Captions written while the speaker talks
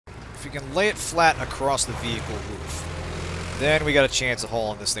If we can lay it flat across the vehicle roof, then we got a chance of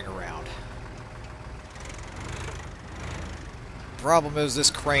hauling this thing around. Problem is, this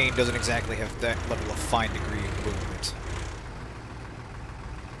crane doesn't exactly have that level of fine degree of movement.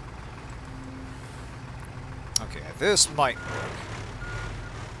 Okay, this might work.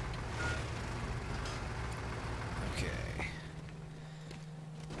 Okay.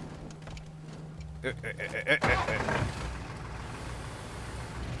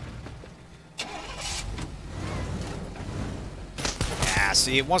 Ah,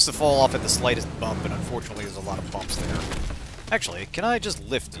 see, it wants to fall off at the slightest bump, and unfortunately there's a lot of bumps there. Actually, can I just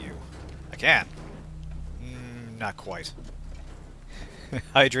lift you? I can. Not quite.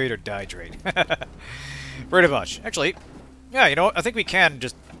 Hydrate or dihydrate. Pretty much. Actually, yeah, you know what? I think we can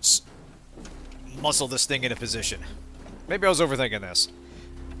just muscle this thing into position. Maybe I was overthinking this.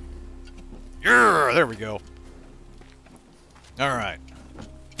 Yeah, there we go. Alright.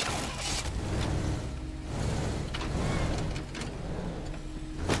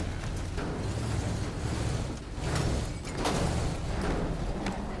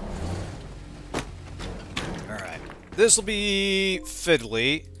 This will be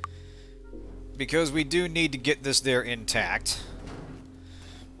fiddly, because we do need to get this there intact.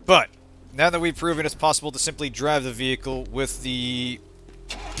 But, now that we've proven it's possible to simply drive the vehicle with the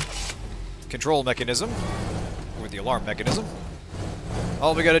control mechanism, or the alarm mechanism,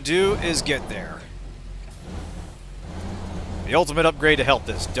 all we gotta do is get there. The ultimate upgrade to help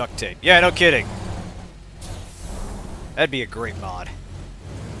this, duct tape. Yeah, no kidding. That'd be a great mod.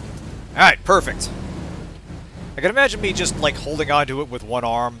 Alright, perfect. I can imagine me just, like, holding onto it with one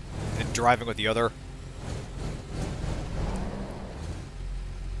arm and driving with the other.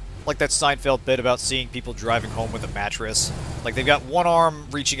 Like that Seinfeld bit about seeing people driving home with a mattress. Like, they've got one arm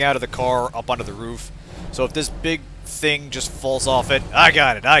reaching out of the car up onto the roof. So if this big thing just falls off it, I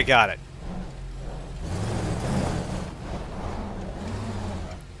got it, I got it.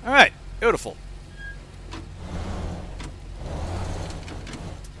 Alright, beautiful.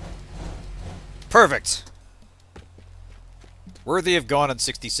 Perfect. Worthy of gone in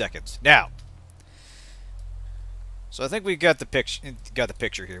 60 seconds. Now, so I think we got the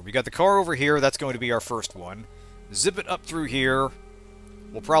picture here. We got the car over here. That's going to be our first one. Zip it up through here.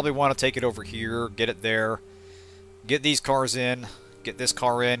 We'll probably want to take it over here, get it there, get these cars in, get this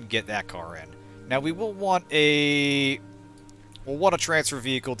car in, get that car in. Now we will want a transfer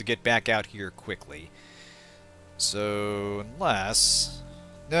vehicle to get back out here quickly. So unless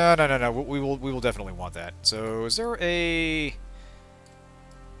no, we will definitely want that. So is there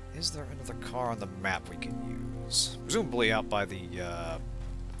another car on the map we can use? Presumably out by the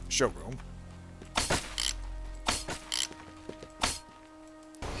showroom.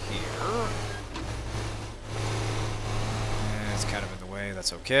 Here. It's kind of in the way,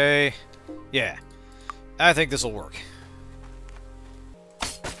 that's okay. Yeah, I think this will work.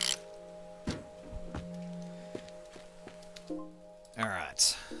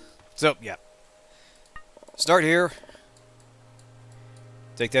 Alright. So, yeah. Start here.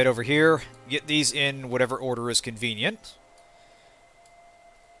 Take that over here. Get these in whatever order is convenient.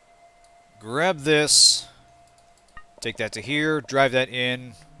 Grab this. Take that to here. Drive that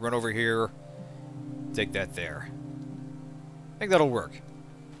in. Run over here. Take that there. I think that'll work.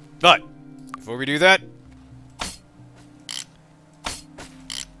 But, before we do that,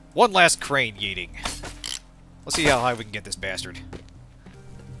 one last crane yeeting. Let's see how high we can get this bastard.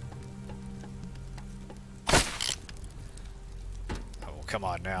 Come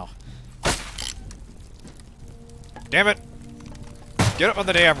on now. Damn it! Get up on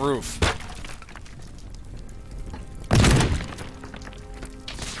the damn roof.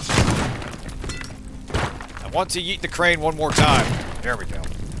 I want to yeet the crane one more time. There we go.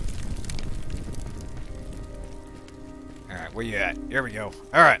 Alright, where you at? Here we go.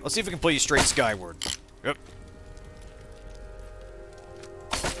 Alright, let's see if we can pull you straight skyward. Yep.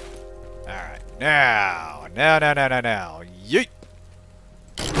 Alright, now. Yeet!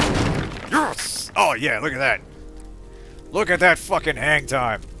 Yes! Oh, yeah, look at that. Look at that fucking hang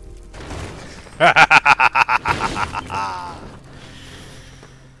time.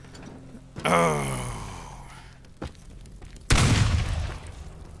 Oh.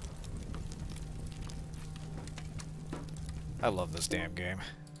 I love this damn game.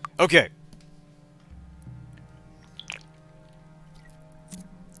 Okay.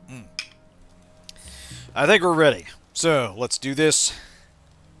 I think we're ready. So, let's do this.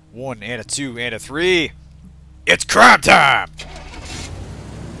 1 and a 2 and a 3. It's crime time!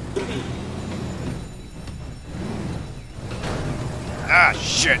 Ah,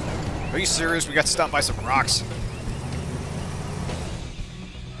 shit. Are you serious? We got stopped by some rocks.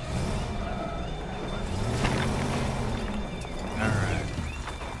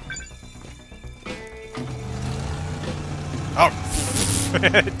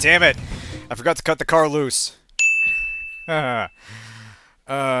 Damn it! I forgot to cut the car loose. Of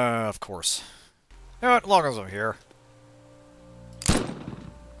course. You know what? As long as I'm here.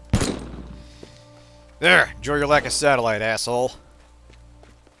 There! Enjoy your lack of satellite, asshole.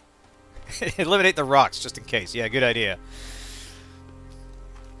 Eliminate the rocks, just in case. Yeah, good idea.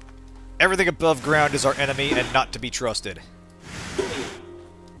 Everything above ground is our enemy and not to be trusted.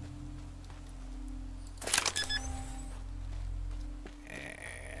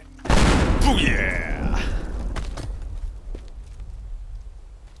 And... booyah!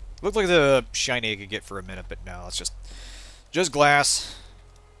 Looked like the shiny I could get for a minute, but no, it's just glass.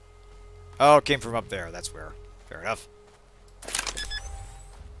 Oh, it came from up there, that's where. Fair enough.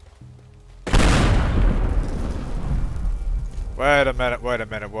 Wait a minute,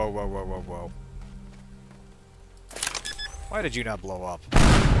 whoa, whoa, whoa, whoa, whoa. Why did you not blow up?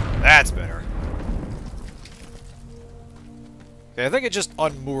 That's better. Okay, I think it just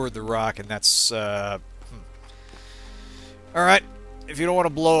unmoored the rock, and that's, Alright, if you don't want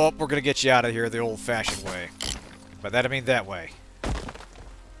to blow up, we're gonna get you out of here the old-fashioned way. By that I mean that way.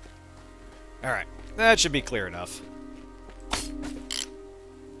 Alright, that should be clear enough.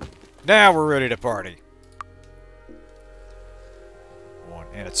 Now we're ready to party. 1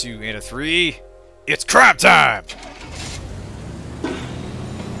 and a 2 and a 3. It's crime time!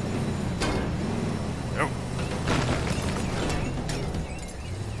 Oh.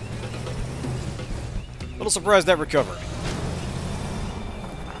 A little surprised that recovered.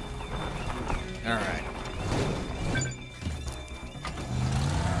 Alright.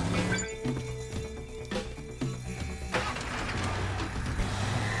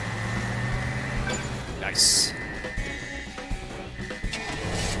 Nice.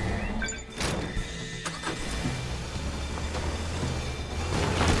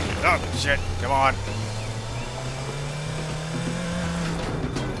 Oh, shit. Come on.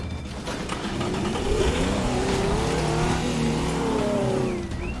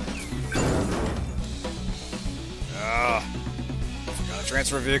 Gotta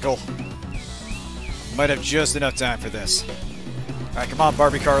transfer vehicle. Might have just enough time for this. Alright, come on,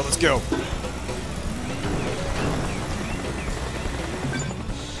 Barbie car, let's go.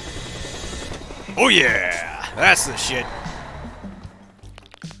 Oh yeah! That's the shit.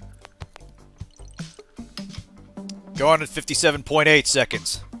 Go on at 57.8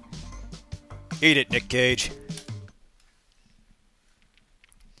 seconds. Eat it, Nick Cage.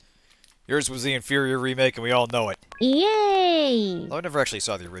 Yours was the inferior remake, and we all know it. Yay! Though I never actually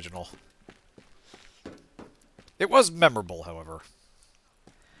saw the original. It was memorable, however.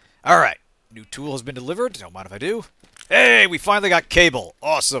 Alright. New tool has been delivered. Don't mind if I do. Hey, we finally got cable.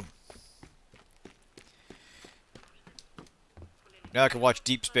 Awesome. Now I can watch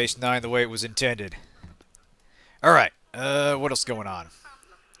Deep Space Nine the way it was intended. Alright, what else is going on?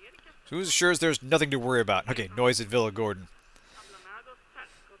 Who's assures there's nothing to worry about? Okay, noise at Villa Gordon.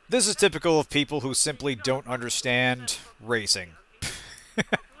 This is typical of people who simply don't understand racing.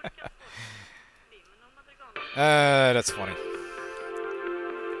 That's funny.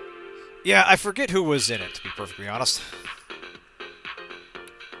 Yeah, I forget who was in it, to be perfectly honest.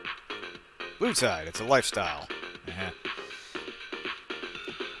 BlueTide, it's a lifestyle.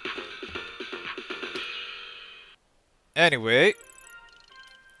 Anyway,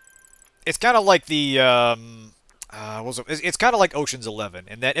 it's kind of like the, it's kind of like Ocean's 11,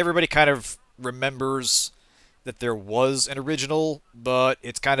 in that everybody kind of remembers that there was an original, but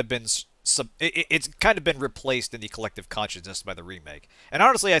it's kind of been it's kind of been replaced in the collective consciousness by the remake. And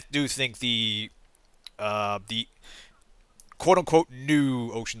honestly, I do think the quote-unquote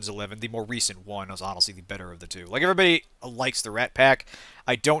new Ocean's 11, the more recent one, is honestly the better of the two. Like, everybody likes the Rat Pack.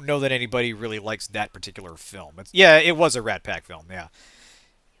 I don't know that anybody really likes that particular film. Yeah, it was a Rat Pack film, yeah.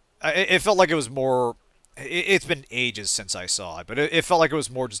 It felt like it was more... It's been ages since I saw it, but it felt like it was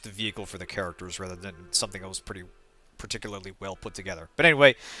more just a vehicle for the characters rather than something that was particularly well put together. But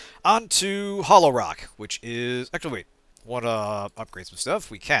anyway, on to Hollowrock, which is... Actually, wait. Want to upgrade some stuff?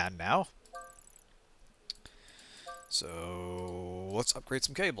 We can now. So, let's upgrade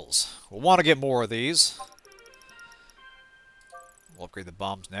some cables. We'll want to get more of these. We'll upgrade the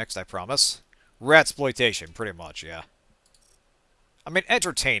bombs next, I promise. Ratsploitation, pretty much, yeah. I mean,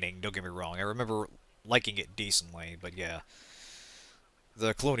 entertaining, don't get me wrong. I remember liking it decently, but yeah.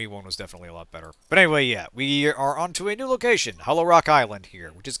 The Clooney one was definitely a lot better. But anyway, yeah, we are on to a new location, Hollowrock Island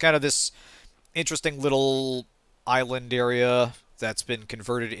here, which is kind of this interesting little island area that's been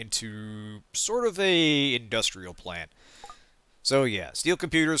converted into sort of a industrial plant. So yeah, steal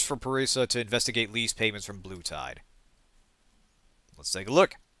computers from Parisa to investigate lease payments from BlueTide. Let's take a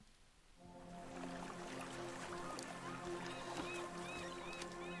look.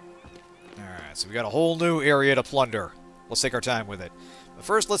 Alright, so we got a whole new area to plunder. Let's take our time with it. But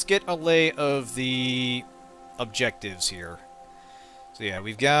first, let's get a lay of the objectives here. So yeah,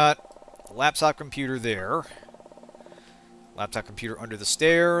 we've got a laptop computer there. Laptop computer under the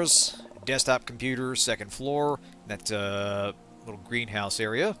stairs. Desktop computer, second floor. That little greenhouse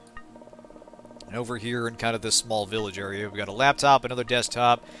area. And over here in kind of this small village area, we got a laptop, another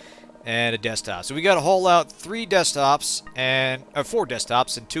desktop, and a desktop. So we got to haul out 4 desktops and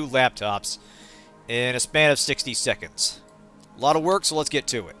 2 laptops in a span of 60 seconds. A lot of work, so let's get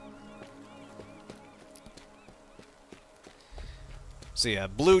to it. So yeah,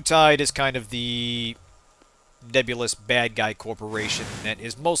 BlueTide is kind of the nebulous bad guy corporation that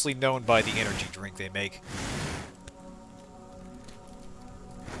is mostly known by the energy drink they make.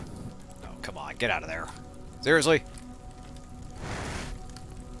 Oh, come on, get out of there. Seriously?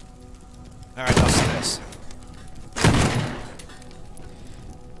 Alright, let's do this.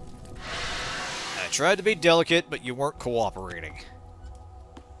 I tried to be delicate, but you weren't cooperating.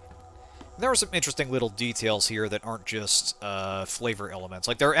 There are some interesting little details here that aren't just flavor elements.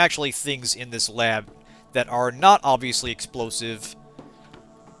 Like, there are actually things in this lab that are not obviously explosive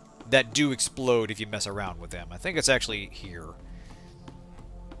that do explode if you mess around with them. I think it's actually here. Or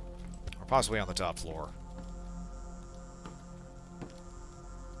possibly on the top floor.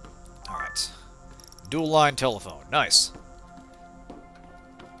 Alright. Dual-line telephone. Nice.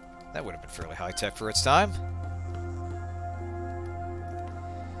 That would have been fairly high-tech for its time.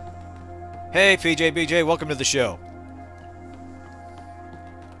 Hey, PJBJ, welcome to the show.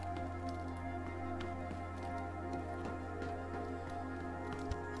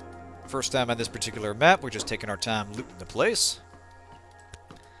 First time on this particular map, we're just taking our time looting the place.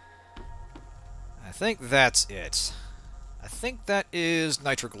 I think that's it. I think that is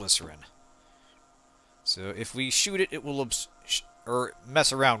nitroglycerin. So if we shoot it, it will or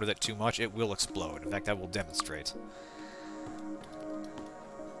mess around with it too much, it will explode. In fact, I will demonstrate.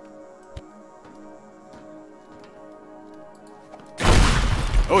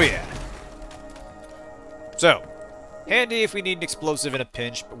 Oh yeah. So, handy if we need an explosive in a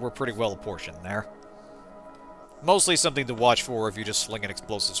pinch, but we're pretty well apportioned there. Mostly something to watch for if you're just slinging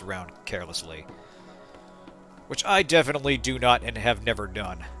explosives around carelessly. Which I definitely do not and have never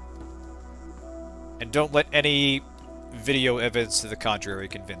done. And don't let any video evidence to the contrary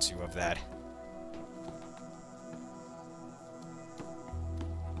convince you of that.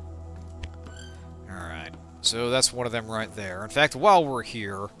 Alright, so that's one of them right there. In fact, while we're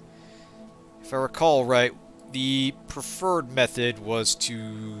here, if I recall right, the preferred method was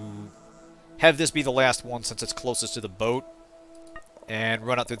to have this be the last one since it's closest to the boat, and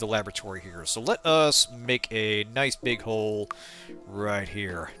run out through the laboratory here. So let us make a nice big hole right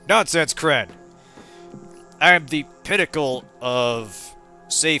here. Nonsense, Kren! I am the pinnacle of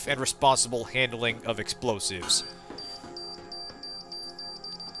safe and responsible handling of explosives.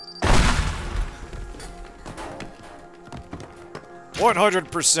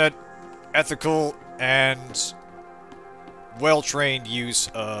 "100% ethical and well-trained use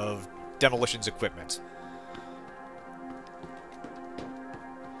of demolitions equipment."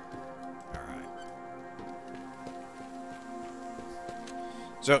 Alright.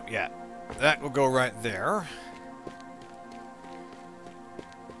 So, yeah. That will go right there.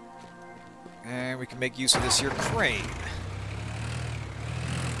 And we can make use of this here crane.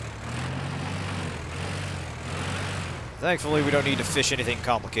 Thankfully, we don't need to fish anything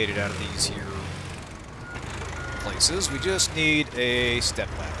complicated out of these here places. We just need a step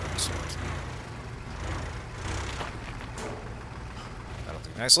ladder of some sort. That'll do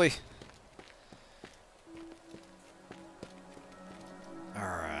nicely.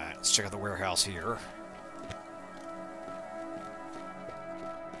 Alright, let's check out the warehouse here.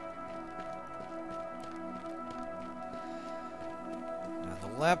 Now,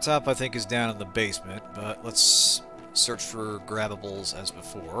 the laptop, I think, is down in the basement, but let's search for grabbables as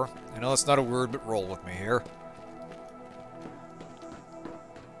before. I know that's not a word, but roll with me here.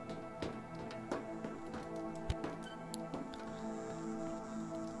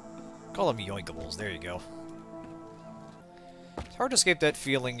 Call them yoinkables, there you go. It's hard to escape that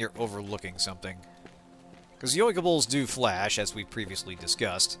feeling you're overlooking something. Because yoinkables do flash, as we previously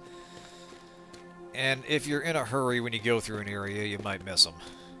discussed. And if you're in a hurry when you go through an area, you might miss them.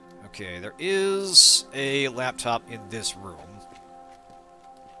 Okay, there is a laptop in this room.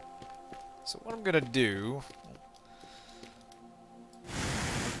 So what I'm gonna do...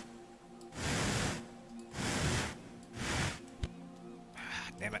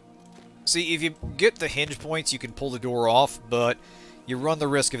 Damn it. See, if you get the hinge points, you can pull the door off, but you run the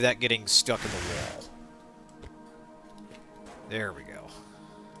risk of that getting stuck in the wall. There we go.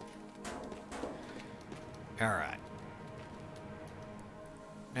 Alright.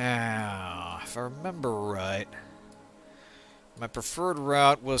 Now, if I remember right, my preferred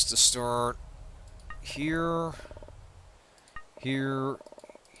route was to start here, here,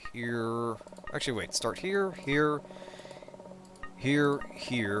 here. Actually, wait, start here, here, here,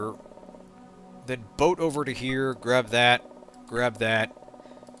 here. Then boat over to here, grab that, grab that,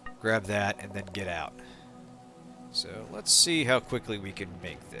 grab that, and then get out. So, let's see how quickly we can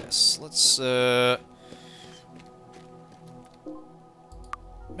make this. Let's,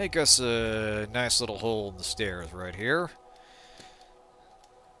 make us a nice little hole in the stairs right here.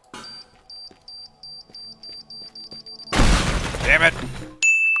 Damn it!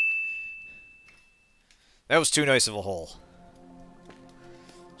 That was too nice of a hole.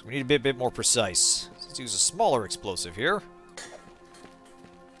 So we need to be a bit more precise. Let's use a smaller explosive here.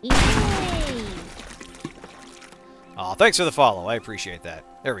 Yay! Aw, thanks for the follow. I appreciate that.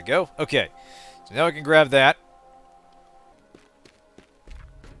 There we go. Okay. So now I can grab that.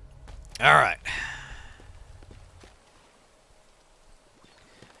 Alright.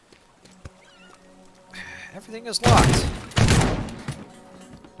 Everything is locked.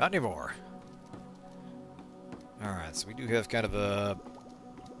 Not anymore. Alright, so we do have kind of a...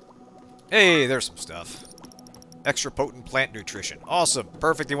 Hey, there's some stuff. Extra potent plant nutrition. Awesome.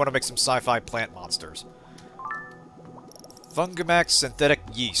 Perfect. You want to make some sci-fi plant monsters. Fungamax synthetic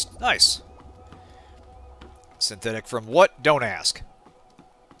yeast. Nice. Synthetic from what? Don't ask.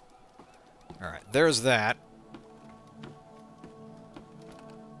 Alright, there's that.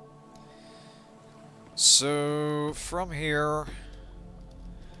 So, from here,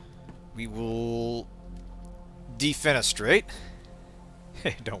 we will defenestrate.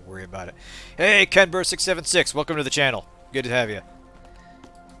 Hey, don't worry about it. Hey, Kenbur676, welcome to the channel. Good to have you.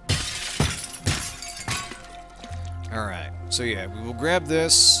 Alright, so yeah, we will grab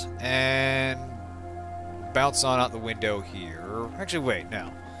this and bounce on out the window here. Actually, wait,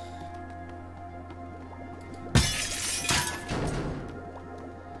 no.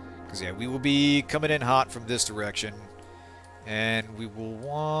 Because, yeah, we will be coming in hot from this direction. And we will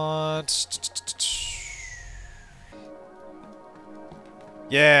want...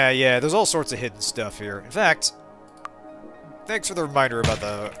 Yeah, there's all sorts of hidden stuff here. In fact, thanks for the reminder about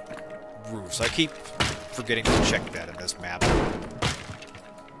the roofs. I keep forgetting to check that in this map.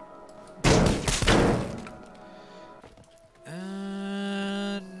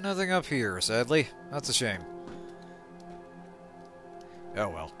 Nothing up here, sadly. That's a shame. Oh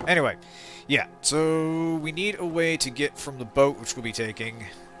well. Anyway, yeah, so we need a way to get from the boat, which we'll be taking,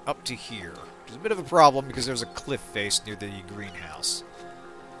 up to here. Which is a bit of a problem because there's a cliff face near the greenhouse.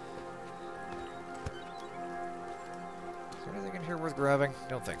 Is there anything in here worth grabbing?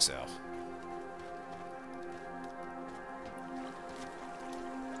 Don't think so.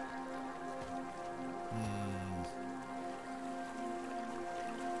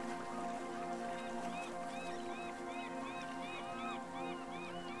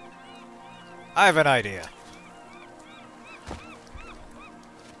 I have an idea.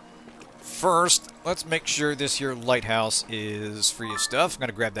 First, let's make sure this here lighthouse is free of stuff. I'm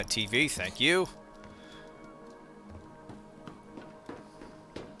gonna grab that TV, thank you.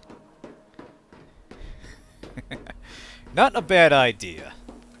 Not a bad idea.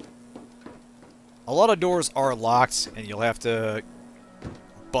 A lot of doors are locked, and you'll have to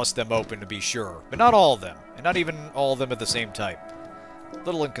bust them open to be sure. But not all of them, and not even all of them of the same type. A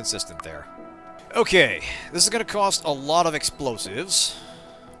little inconsistent there. Okay, this is going to cost a lot of explosives.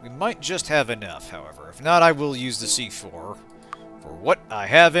 We might just have enough, however. If not, I will use the C4 for what I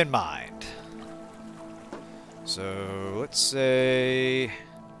have in mind. So, let's say...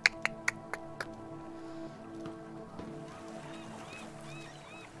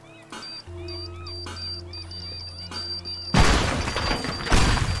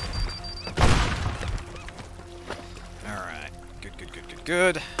 Alright,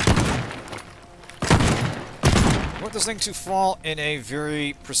 good. I want this thing to fall in a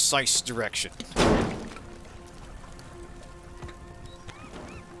very precise direction.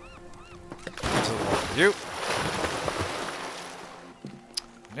 You.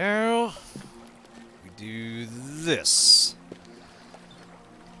 Now, we do this.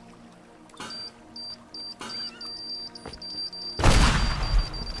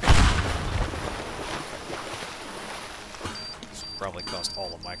 This will probably cost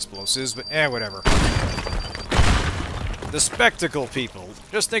all of my explosives, but whatever. The spectacle, people.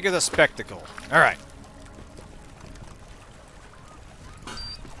 Just think of the spectacle. Alright.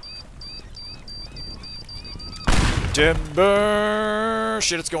 Timber!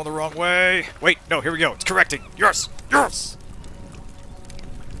 Shit, it's going the wrong way. Wait, no, here we go. It's correcting. Yes! Yes!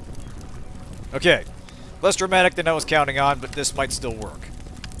 Okay. Less dramatic than I was counting on, but this might still work.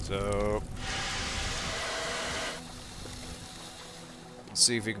 So... let's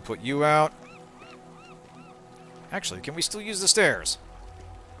see if we can put you out. Actually, can we still use the stairs?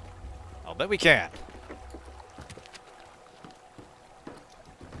 I'll bet we can.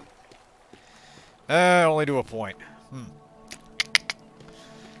 Only to a point.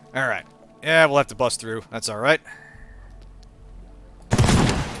 Alright. Yeah, we'll have to bust through. That's alright.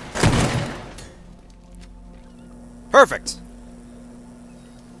 Perfect!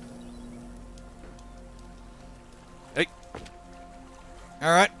 Hey.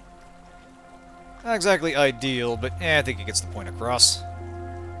 Alright. Not exactly ideal, but I think it gets the point across.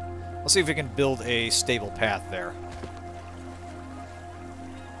 Let's see if we can build a stable path there.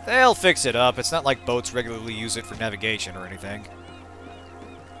 They'll fix it up. It's not like boats regularly use it for navigation or anything.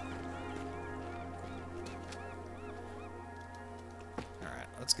 Alright,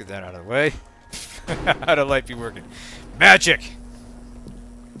 let's get that out of the way. How do light be working? Magic!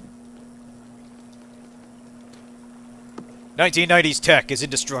 1990s tech is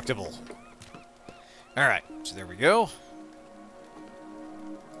indestructible. Alright, so there we go.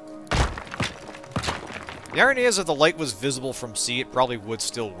 The irony is, if the light was visible from sea, it probably would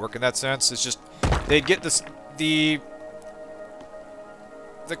still work in that sense. It's just, they'd get this, the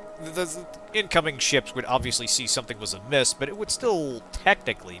incoming ships would obviously see something was amiss, but it would still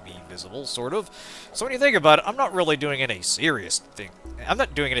technically be visible, sort of. So when you think about it, I'm not really doing any serious thing. I'm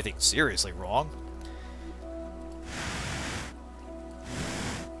not doing anything seriously wrong.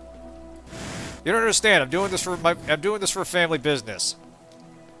 You don't understand. I'm doing this for family business.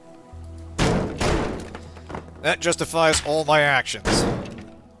 That justifies all my actions.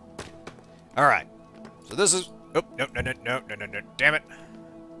 Alright. So this is... oh, no, damn it.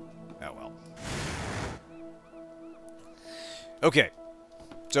 Oh, well. Okay.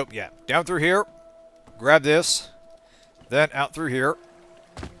 So, yeah. Down through here. Grab this. Then out through here.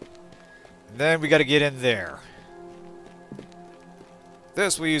 And then we gotta get in there.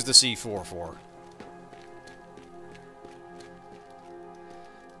 This we use the C4 for.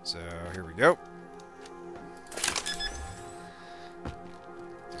 So, here we go.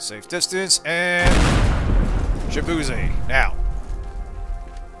 Safe distance, and... Shabuzi. Now.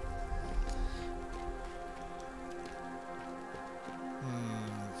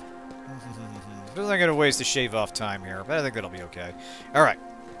 Feels like I'm gonna waste a shave off time here, but I think that'll be okay. Alright.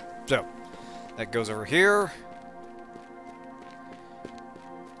 So, that goes over here.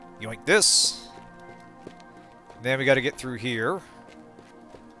 Yoink this. And then we gotta get through here.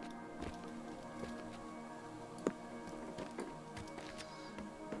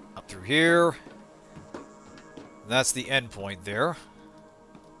 Through here. That's the end point there.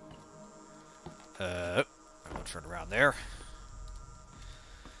 I'll turn around there.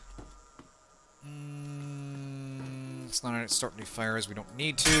 Let's not start any fires. We don't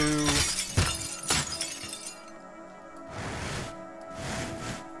need to.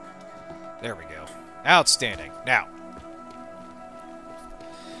 There we go. Outstanding.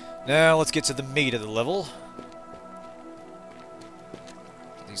 Now let's get to the meat of the level.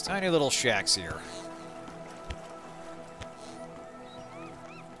 These tiny little shacks here.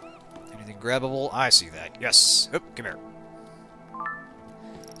 Anything grabbable? I see that. Yes. Oop, come here.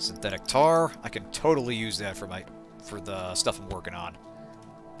 Synthetic tar. I can totally use that for the stuff I'm working on.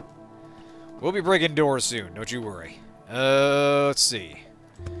 We'll be breaking doors soon. Don't you worry. Let's see.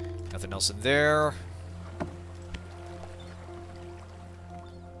 Nothing else in there.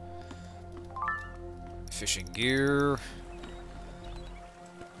 Fishing gear.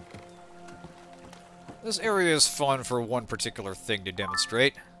 This area is fun for one particular thing to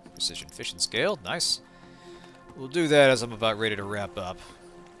demonstrate. Precision fishing scale, nice. We'll do that as I'm about ready to wrap up.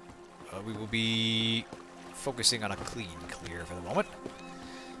 We will be focusing on a clean clear for the moment.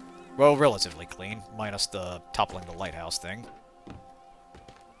 Well, relatively clean, minus the toppling the lighthouse thing.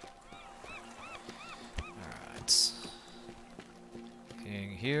 Alright.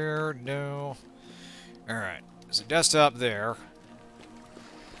 Anything here? No. Alright, there's a desktop there.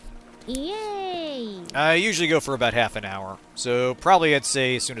 Yay! I usually go for about half an hour, so probably I'd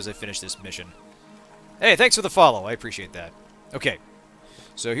say as soon as I finish this mission. Hey, thanks for the follow. I appreciate that. Okay,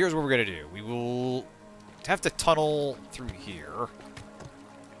 so here's what we're going to do. We will have to tunnel through here.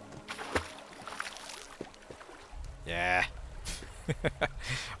 Yeah.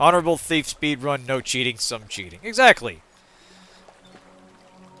 Honorable thief speedrun, no cheating, some cheating. Exactly.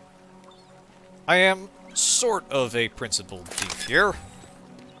 I am sort of a principled thief here.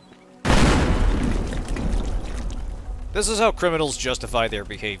 This is how criminals justify their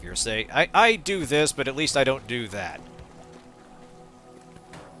behavior. Say, I do this, but at least I don't do that.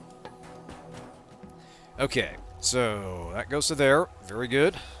 Okay, so that goes to there. Very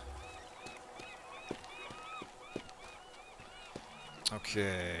good.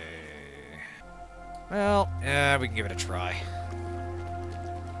 Okay. Well, yeah, we can give it a try.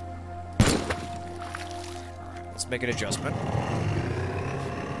 Alright, let's make an adjustment.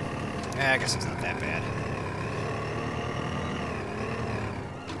 I guess it's not that bad.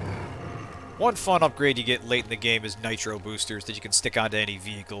 One fun upgrade you get late in the game is nitro boosters that you can stick onto any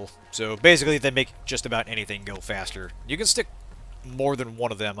vehicle. So basically they make just about anything go faster. You can stick more than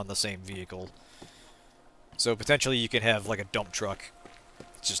one of them on the same vehicle. So potentially you can have like a dump truck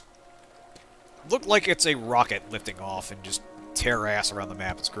just look like it's a rocket lifting off and just tear ass around the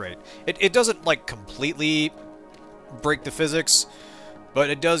map. It's great. It doesn't like completely break the physics, but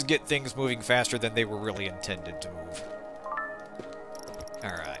it does get things moving faster than they were really intended to move.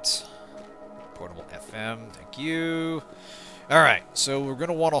 Alright. Portable FM, thank you. Alright, so we're going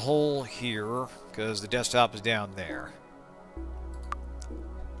to want a hole here, because the desktop is down there.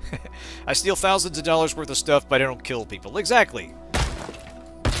 I steal thousands of dollars worth of stuff, but I don't kill people. Exactly.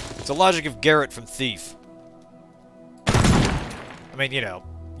 It's the logic of Garrett from Thief. I mean, you know,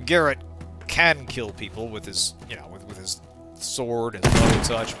 Garrett can kill people with his, you know, with his sword and bow and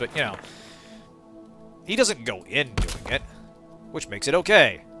such, but, you know, he doesn't go in doing it, which makes it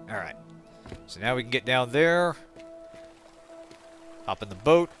okay. Alright. So now we can get down there. Hop in the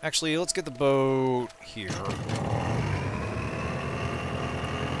boat. Actually, let's get the boat here.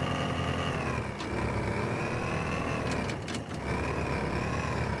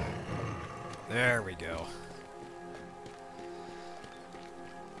 There we go.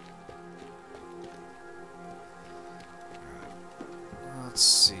 Let's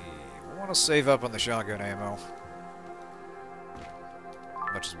see. We want to save up on the shotgun ammo.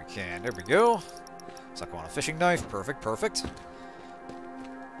 As much as we can. There we go. Suck on a fishing knife. Perfect, perfect.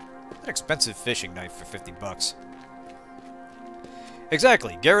 An expensive fishing knife for 50 bucks.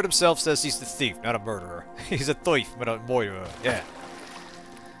 Exactly. Garrett himself says he's the thief, not a murderer. He's a thief, but a murderer. Yeah.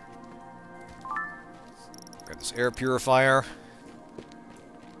 Got this air purifier.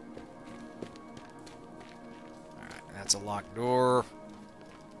 Alright, that's a locked door.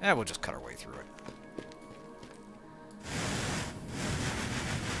 And we'll just cut our way through it.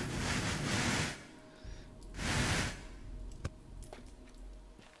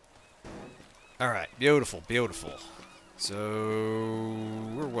 Alright, beautiful, beautiful. So,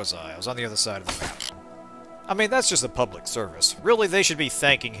 where was I? I was on the other side of the map. I mean, that's just a public service. Really, they should be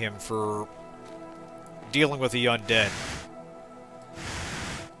thanking him for dealing with the undead.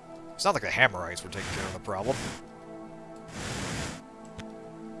 It's not like the Hammerites were taking care of the problem.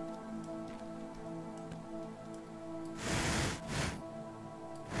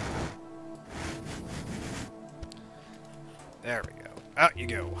 There we go. Out you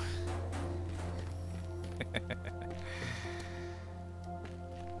go.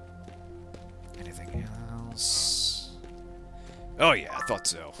 Anything else? Oh yeah, I thought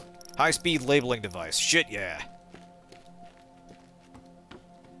so. High-speed labeling device. Shit, yeah.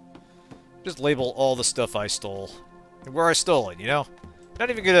 Just label all the stuff I stole. And where I stole it, you know? Not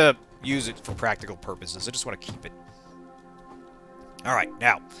even gonna use it for practical purposes. I just want to keep it. Alright,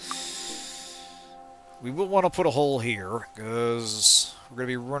 now. We will want to put a hole here, because we're going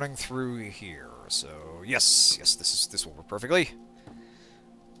to be running through here. So, yes, this will work perfectly.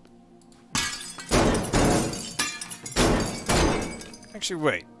 Actually,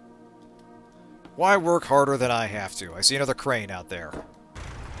 wait. Why work harder than I have to? I see another crane out there.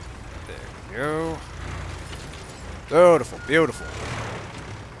 There we go. Beautiful, beautiful.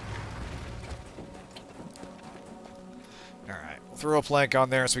 Alright, we'll throw a plank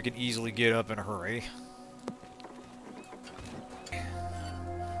on there so we can easily get up in a hurry.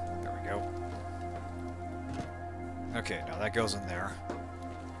 Okay, now that goes in there.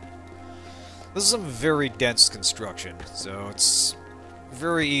 This is some very dense construction, so it's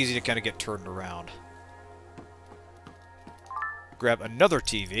very easy to kind of get turned around. Grab another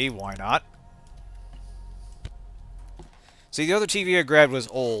TV, why not? See, the other TV I grabbed was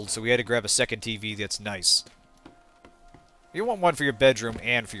old, so we had to grab a second TV that's nice. You want one for your bedroom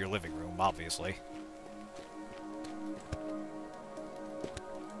and for your living room, obviously.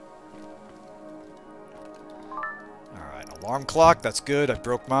 Alarm clock, that's good. I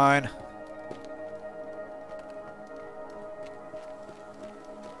broke mine.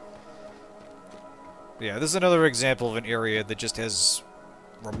 Yeah, this is another example of an area that just has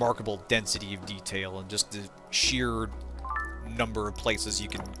remarkable density of detail and just the sheer number of places you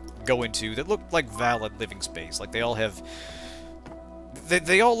can go into that look like valid living space. Like, they all have...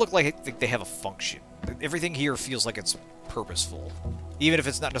 They all look like they have a function. Everything here feels like it's purposeful. Even if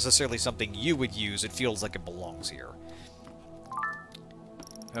it's not necessarily something you would use, it feels like it belongs here.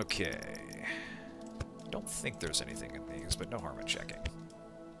 Okay. Don't think there's anything in these, but no harm in checking.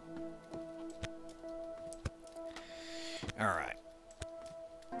 Alright.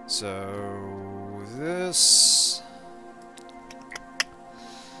 So, this...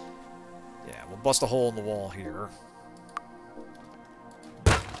 Yeah, we'll bust a hole in the wall here.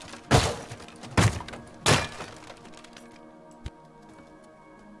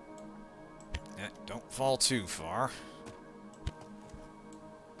 Don't fall too far.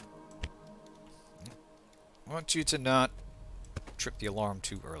 I want you to not trip the alarm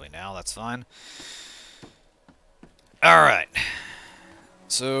too early now, that's fine. Alright.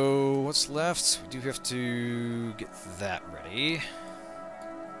 So, what's left? We do have to get that ready.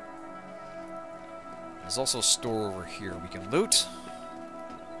 There's also a store over here we can loot.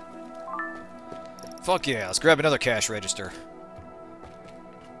 Fuck yeah, let's grab another cash register.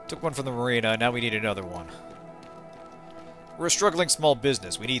 Took one from the marina, now we need another one. We're a struggling small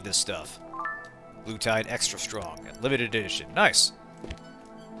business, we need this stuff. BlueTide Extra Strong, limited edition. Nice!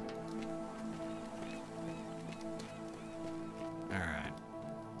 Alright.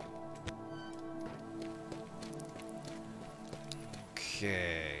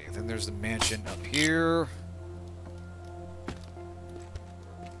 Okay, then there's the mansion up here.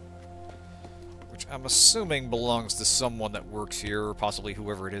 Which I'm assuming belongs to someone that works here, or possibly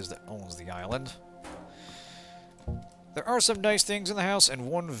whoever it is that owns the island. There are some nice things in the house, and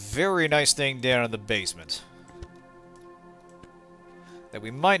one very nice thing down in the basement. That we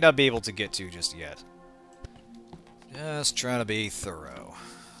might not be able to get to just yet. Just trying to be thorough.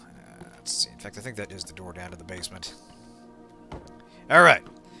 Let's see. In fact, I think that is the door down to the basement. Alright.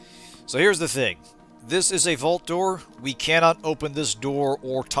 So here's the thing. This is a vault door. We cannot open this door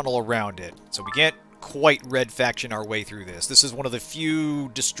or tunnel around it. So we can't quite red faction our way through this. This is one of the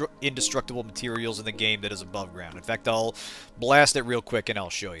few indestructible materials in the game that is above ground. In fact, I'll blast it real quick and I'll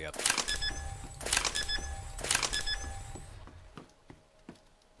show you.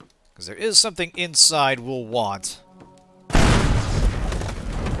 Because there is something inside we'll want.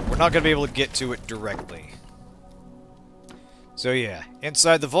 We're not going to be able to get to it directly. So yeah,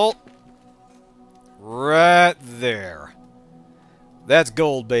 inside the vault, right there. That's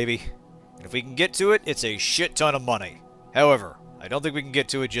gold, baby. And if we can get to it, it's a shit ton of money. However, I don't think we can get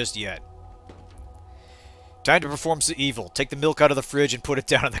to it just yet. Time to perform some evil. Take the milk out of the fridge and put it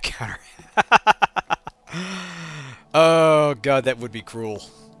down on the counter. Oh, God, that would be cruel.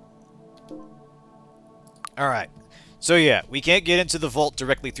 Alright. So yeah, we can't get into the vault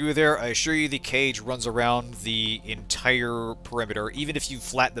directly through there. I assure you the cage runs around the entire perimeter. Even if you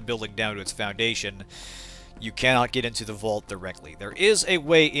flatten the building down to its foundation, you cannot get into the vault directly. There is a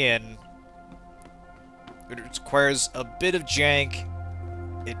way in. It requires a bit of jank.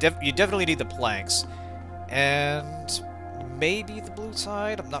 You definitely need the planks. And maybe the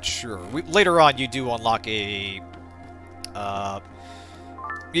BlueTide? I'm not sure. Later on, you do unlock a...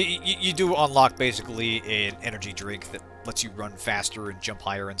 You do unlock, basically, an energy drink that lets you run faster and jump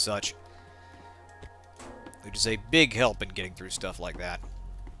higher and such. Which is a big help in getting through stuff like that.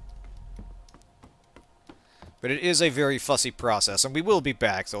 But it is a very fussy process, and we will be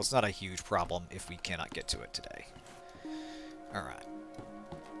back, so it's not a huge problem if we cannot get to it today. Alright.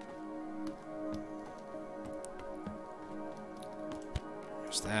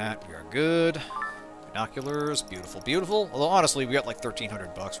 There's that. We are good. Binoculars. Beautiful, beautiful. Although, honestly, we got like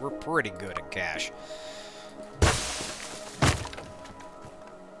 1,300 bucks. We're pretty good in cash.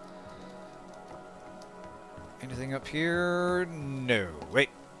 Anything up here? No. Wait.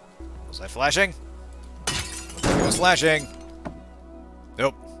 Was I flashing? It was flashing.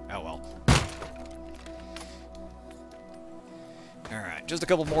 Nope. Oh well. Alright, just a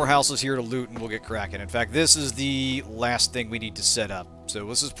couple more houses here to loot and we'll get cracking. In fact, this is the last thing we need to set up. So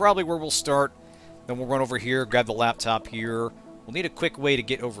this is probably where we'll start. Then we'll run over here, grab the laptop here. We'll need a quick way to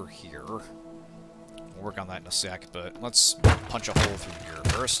get over here. We'll work on that in a sec, but let's punch a hole through here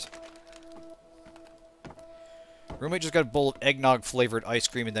first. Roommate just got a bowl of eggnog-flavored ice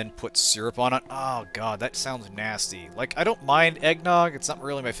cream and then put syrup on it. Oh, God, that sounds nasty. Like, I don't mind eggnog. It's not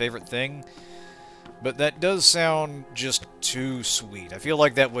really my favorite thing. But that does sound just too sweet. I feel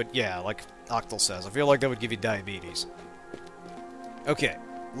like that would, yeah, like Octal says, I feel like that would give you diabetes. Okay,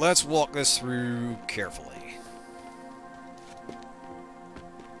 let's walk this through carefully.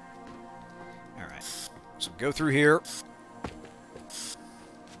 Alright, so go through here.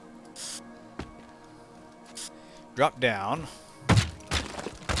 Drop down.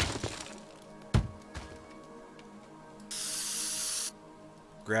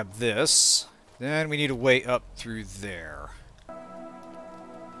 Grab this. Then we need a way up through there.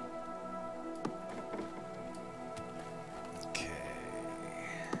 Okay.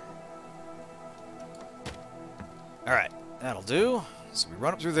 Alright, that'll do. So we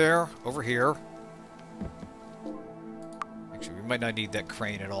run up through there, over here. Actually, we might not need that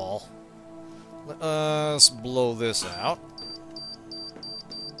crane at all. Let us blow this out.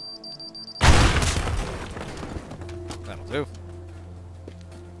 That'll do.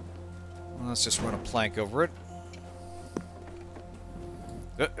 Let's just run a plank over it.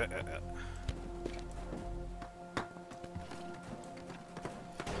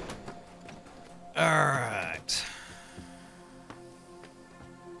 Alright.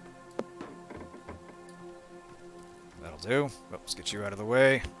 That'll do. Let's get you out of the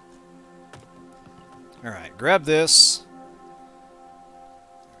way. Alright, grab this.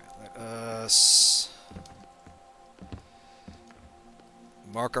 Alright, let us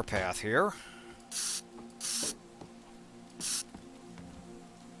mark our path here.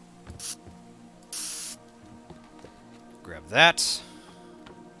 Grab that.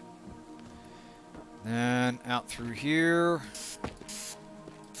 Then out through here.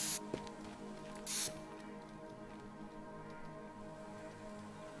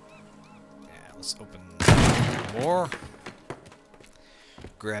 Yeah, let's open more.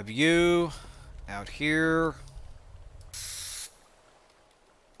 Grab you. Out here.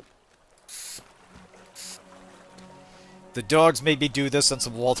 The dogs made me do this on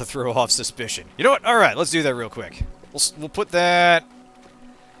some wall to throw off suspicion. You know what? Alright, let's do that real quick. We'll put that...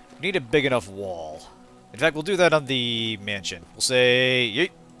 We need a big enough wall. In fact, we'll do that on the mansion. We'll say...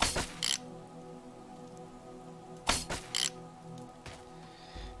 Yeet.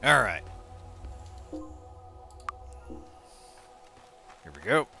 Alright. Here we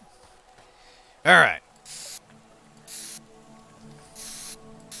go. Alright.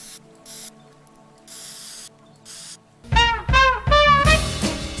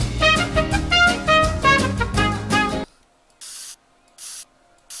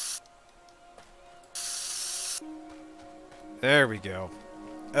 There we go.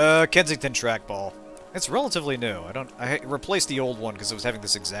 Kensington trackball. It's relatively new. I replaced the old one because it was having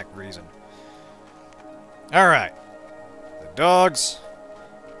this exact reason. Alright. The dogs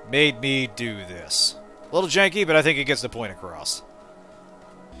made me do this. A little janky, but I think it gets the point across.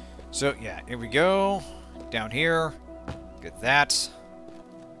 So, yeah, here we go. Down here. Get that.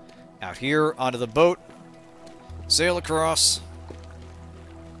 Out here, onto the boat. Sail across.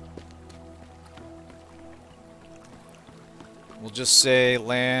 We'll just say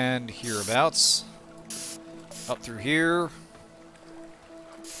land hereabouts. Up through here.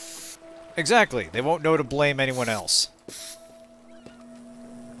 Exactly. They won't know to blame anyone else.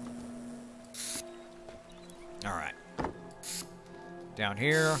 Alright. Down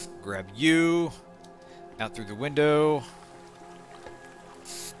here. Grab you. Out through the window.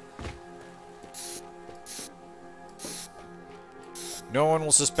 No one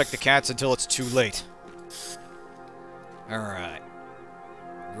will suspect the cats until it's too late. Alright.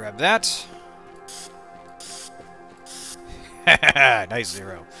 Grab that. Nice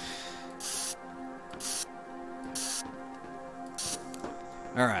 0.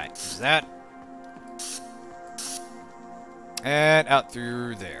 Alright, use that. And out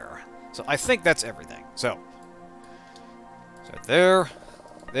through there. So I think that's everything. So there,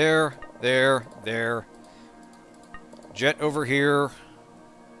 there. Jet over here.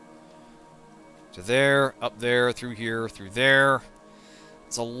 To there, up there, through here, through there.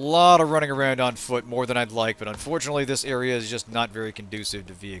 It's a lot of running around on foot, more than I'd like, but unfortunately this area is just not very conducive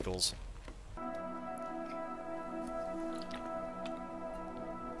to vehicles.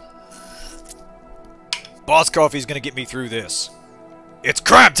 Boss Coffee's gonna get me through this. It's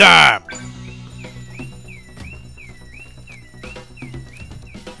crab time!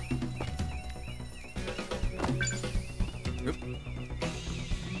 Oop.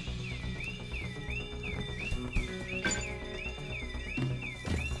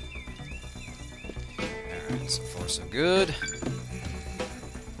 Alright, so far so good.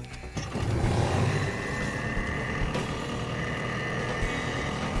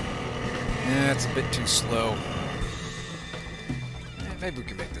 Yeah, it's a bit too slow. Maybe we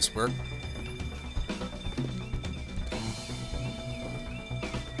can make this work.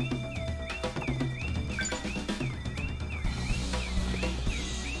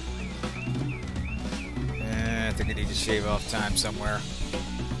 I think I need to shave off time somewhere.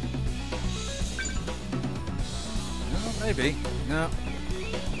 No, maybe. No.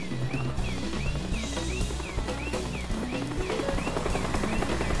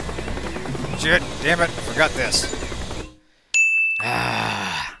 Shit, damn it, I forgot this.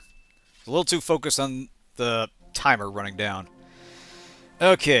 Ah. A little too focused on the timer running down.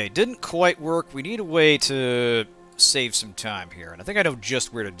 Okay, didn't quite work. We need a way to save some time here, and I think I know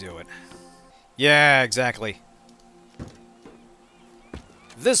just where to do it. Yeah, exactly.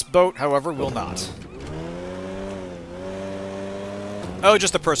 This boat, however, will not. Oh,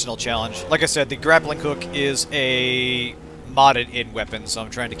 just a personal challenge. Like I said, the grappling hook is a modded-in weapon, so I'm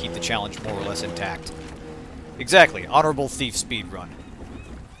trying to keep the challenge more or less intact. Exactly. Honorable thief speedrun.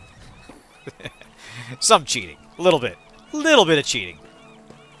 Some cheating. A little bit. Little bit of cheating.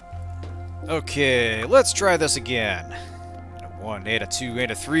 Okay, let's try this again. And a 1, and a 2,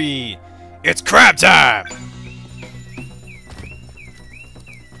 and a 3. It's crab time!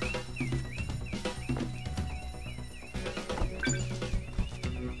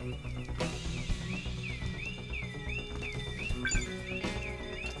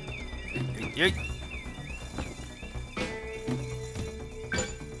 Yeet.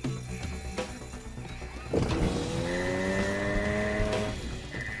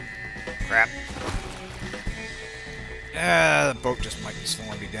 Crap. The boat just might be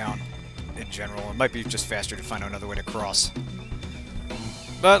slowing me down in general. It might be just faster to find another way to cross.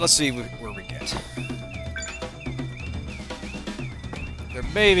 But let's see where we get. There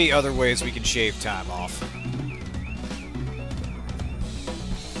may be other ways we can shave time off.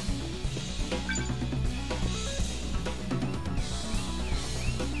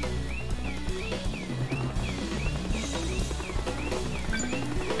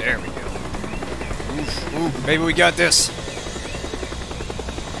 There we go. Oof, oof, maybe we got this.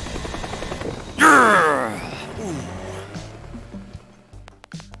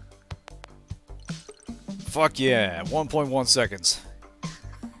 Fuck yeah, 1.1 seconds.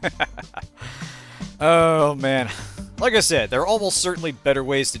 Oh man. Like I said, there are almost certainly better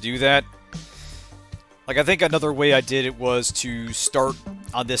ways to do that. Like, I think another way I did it was to start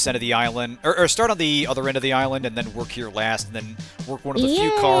on this end of the island, or start on the other end of the island and then work here last, and then work one of the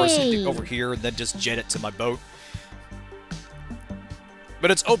few cars over here and then just jet it to my boat. But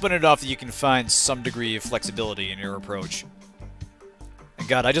it's open enough that you can find some degree of flexibility in your approach. And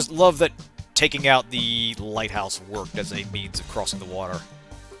God, I just love that taking out the lighthouse worked as a means of crossing the water.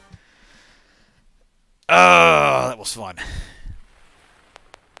 That was fun.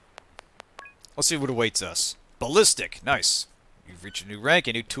 Let's see what awaits us. Ballistic. Nice. You've reached a new rank.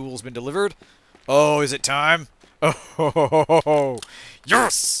 A new tool's been delivered. Oh, is it time? Oh,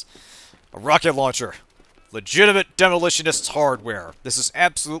 yes! A rocket launcher. Legitimate demolitionist's hardware. This is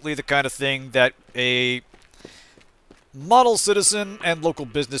absolutely the kind of thing that a model citizen and local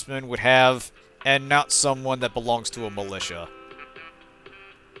businessman would have, and not someone that belongs to a militia.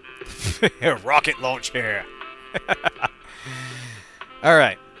 Rocket launcher.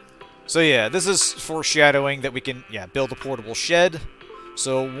 Alright. So yeah, this is foreshadowing that we can, build a portable shed.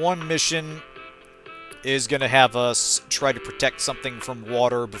 So one mission is going to have us try to protect something from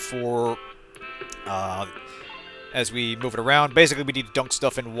water before, as we move it around. Basically, we need to dunk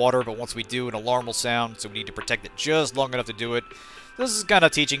stuff in water, but once we do, an alarm will sound, so we need to protect it just long enough to do it. This is kind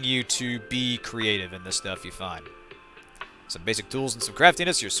of teaching you to be creative in this stuff you find. Some basic tools and some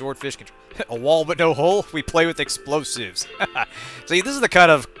craftiness. Your swordfish can... A wall but no hole? We play with explosives. See, this is the kind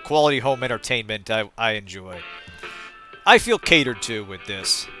of quality home entertainment I enjoy. I feel catered to with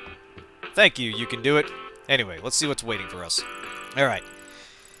this. Thank you, you can do it. Anyway, let's see what's waiting for us. Alright.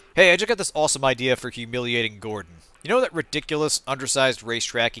 Hey, I just got this awesome idea for humiliating Gordon. You know that ridiculous, undersized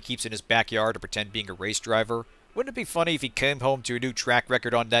racetrack he keeps in his backyard to pretend being a race driver? Wouldn't it be funny if he came home to a new track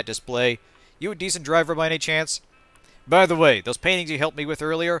record on that display? You a decent driver by any chance? By the way, those paintings you helped me with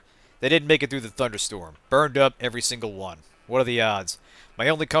earlier, they didn't make it through the thunderstorm. Burned up every single one. What are the odds? My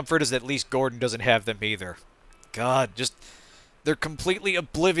only comfort is that at least Gordon doesn't have them either. God, they're completely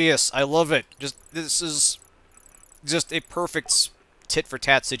oblivious. I love it. This is just a perfect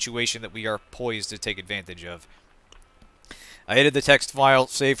tit-for-tat situation that we are poised to take advantage of. I edited the text file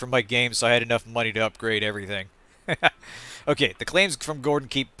saved from my game, so I had enough money to upgrade everything. Okay, the claims from Gordon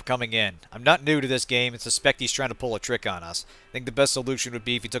keep coming in. I'm not new to this game and suspect he's trying to pull a trick on us. I think the best solution would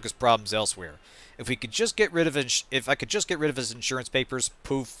be if he took his problems elsewhere. If I could just get rid of his insurance papers,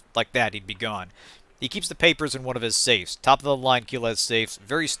 poof, like that, he'd be gone. He keeps the papers in one of his safes. Top-of-the-line Quilez safes,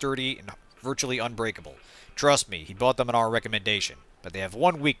 very sturdy and virtually unbreakable. Trust me, he bought them on our recommendation. But they have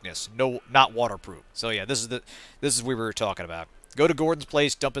one weakness, not waterproof. So yeah, this is what we were talking about. Go to Gordon's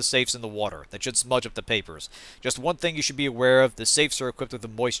place, dump his safes in the water. That should smudge up the papers. Just one thing you should be aware of, the safes are equipped with the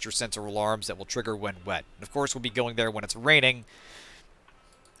moisture sensor alarms that will trigger when wet. And of course, we'll be going there when it's raining.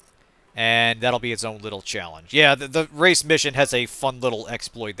 And that'll be its own little challenge. Yeah, the race mission has a fun little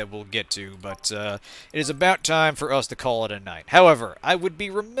exploit that we'll get to, but it is about time for us to call it a night. However, I would be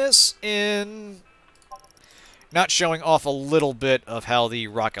remiss in not showing off a little bit of how the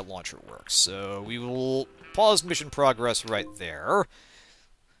rocket launcher works. So we will pause mission progress right there.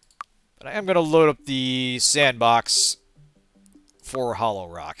 But I am going to load up the sandbox for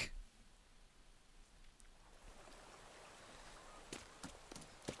Hollowrock.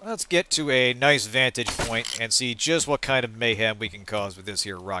 Let's get to a nice vantage point and see just what kind of mayhem we can cause with this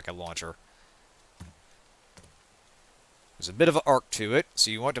here rocket launcher. There's a bit of an arc to it, so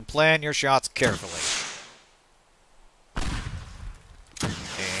you want to plan your shots carefully.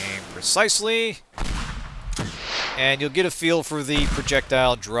 Aim precisely, and you'll get a feel for the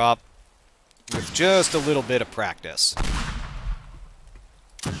projectile drop with just a little bit of practice.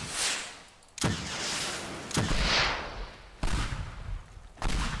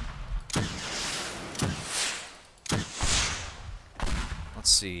 Let's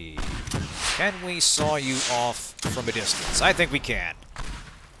see. Can we saw you off from a distance? I think we can.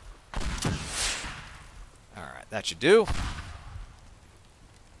 Alright, that should do.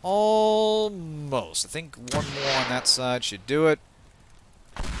 Almost. I think one more on that side should do it.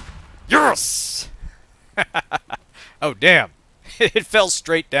 Yes! Oh, damn. It fell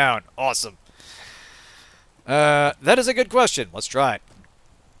straight down. Awesome. That is a good question. Let's try it.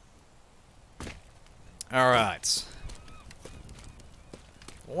 Alright.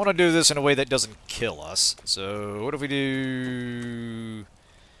 I want to do this in a way that doesn't kill us. So, what if we do...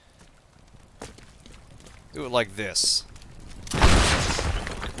 do it like this.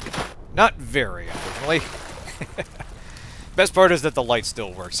 Not very, unfortunately. Best part is that the light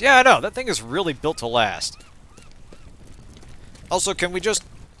still works. Yeah, I know. That thing is really built to last. Also, can we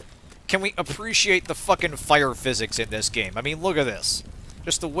appreciate the fucking fire physics in this game? I mean, look at this.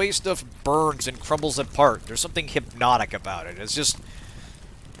 Just the way stuff burns and crumbles apart. There's something hypnotic about it. It's just...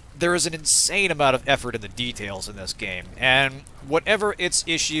 there is an insane amount of effort in the details in this game, and whatever its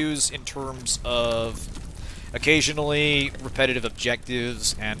issues in terms of occasionally repetitive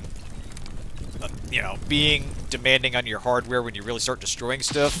objectives and, you know, being demanding on your hardware when you really start destroying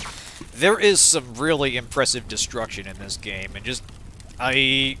stuff, there is some really impressive destruction in this game, and just,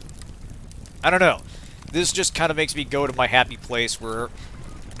 I don't know. This just kind of makes me go to my happy place where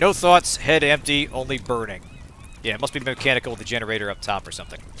no thoughts, head empty, only burning. Yeah, it must be mechanical with the generator up top or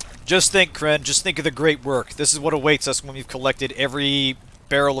something. Just think, Kren, just think of the great work. This is what awaits us when we've collected every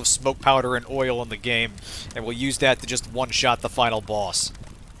barrel of smoke powder and oil in the game, and we'll use that to just one-shot the final boss.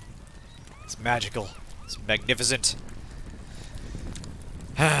 It's magical. It's magnificent.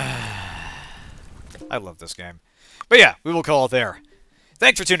 I love this game. But yeah, we will call it there.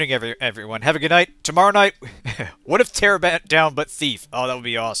 Thanks for tuning in, everyone. Have a good night. Tomorrow night, what if Teardown but Thief? Oh, that would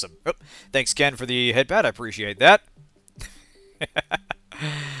be awesome. Oh, thanks, Ken, for the headpad. I appreciate that.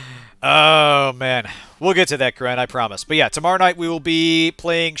 Oh, man. We'll get to that, Kren, I promise. But yeah, tomorrow night we will be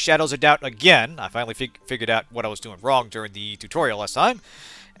playing Shadows of Doubt again. I finally figured out what I was doing wrong during the tutorial last time.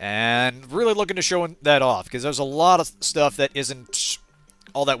 And really looking to show that off, because there's a lot of stuff that isn't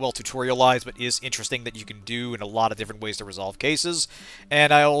all that well tutorialized, but is interesting that you can do in a lot of different ways to resolve cases.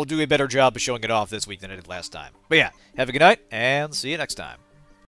 And I will do a better job of showing it off this week than I did last time. But yeah, have a good night, and see you next time.